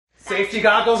Safety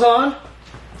goggles on.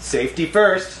 Safety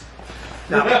first.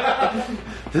 Now,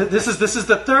 this is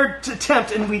the third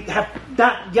attempt, and we have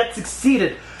not yet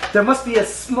succeeded. There must be a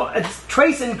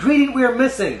trace ingredient we are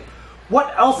missing.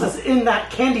 What else is in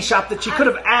that candy shop that she could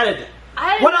have added?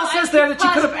 What else is there that she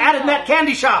could have added in that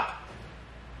candy shop?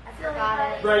 I forgot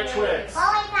it. Bright Twix.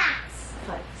 Lollipops.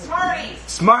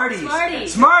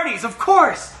 Smarties, of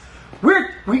course.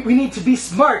 We need to be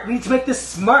smart. We need to make this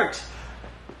smart.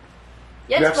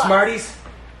 Yes, You have boss. Smarties?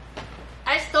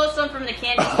 I stole some from the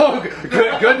candy. Oh,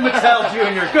 good Mattel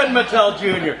Jr. Good Mattel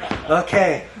Jr.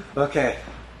 Okay.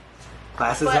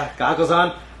 Glasses on, goggles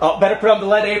on. Oh, better put on the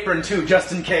lead apron too,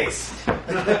 just in case.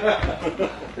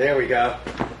 There we go.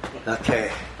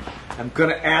 Okay. I'm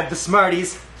gonna add the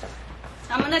Smarties.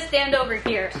 I'm gonna stand over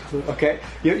here. Okay.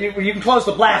 You can close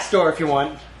the blast door if you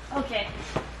want. Okay.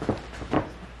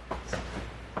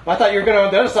 I thought you were gonna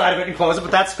on the other side of it and close it, but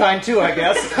that's fine too, I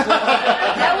guess.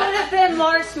 That would have been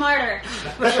more smarter.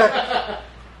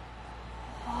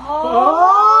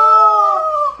 Oh.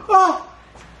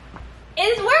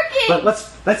 It's working! But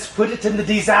let's put it in the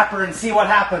de-zapper and see what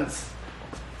happens.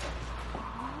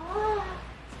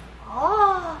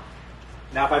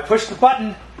 Now if I push the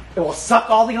button, it will suck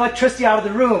all the electricity out of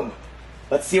the room.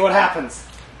 Let's see what happens.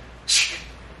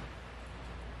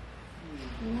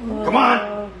 Come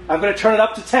on! I'm going to turn it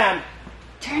up to 10.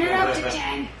 Turn it up to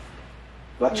 10.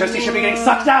 Electricity should be getting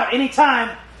sucked out any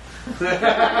time. Still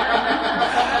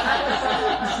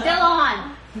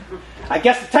on. I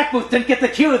guess the tech booth didn't get the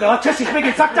cue. The electricity should be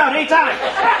getting sucked out any time.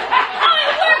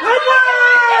 It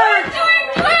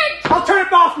worked! I'll turn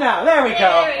it off now. There we go.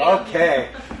 There we go. Okay.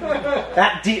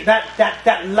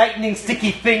 That lightning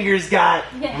sticky fingers guy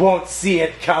won't see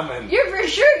it coming. You're for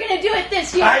sure gonna do it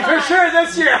this year. I'm for sure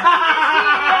this year.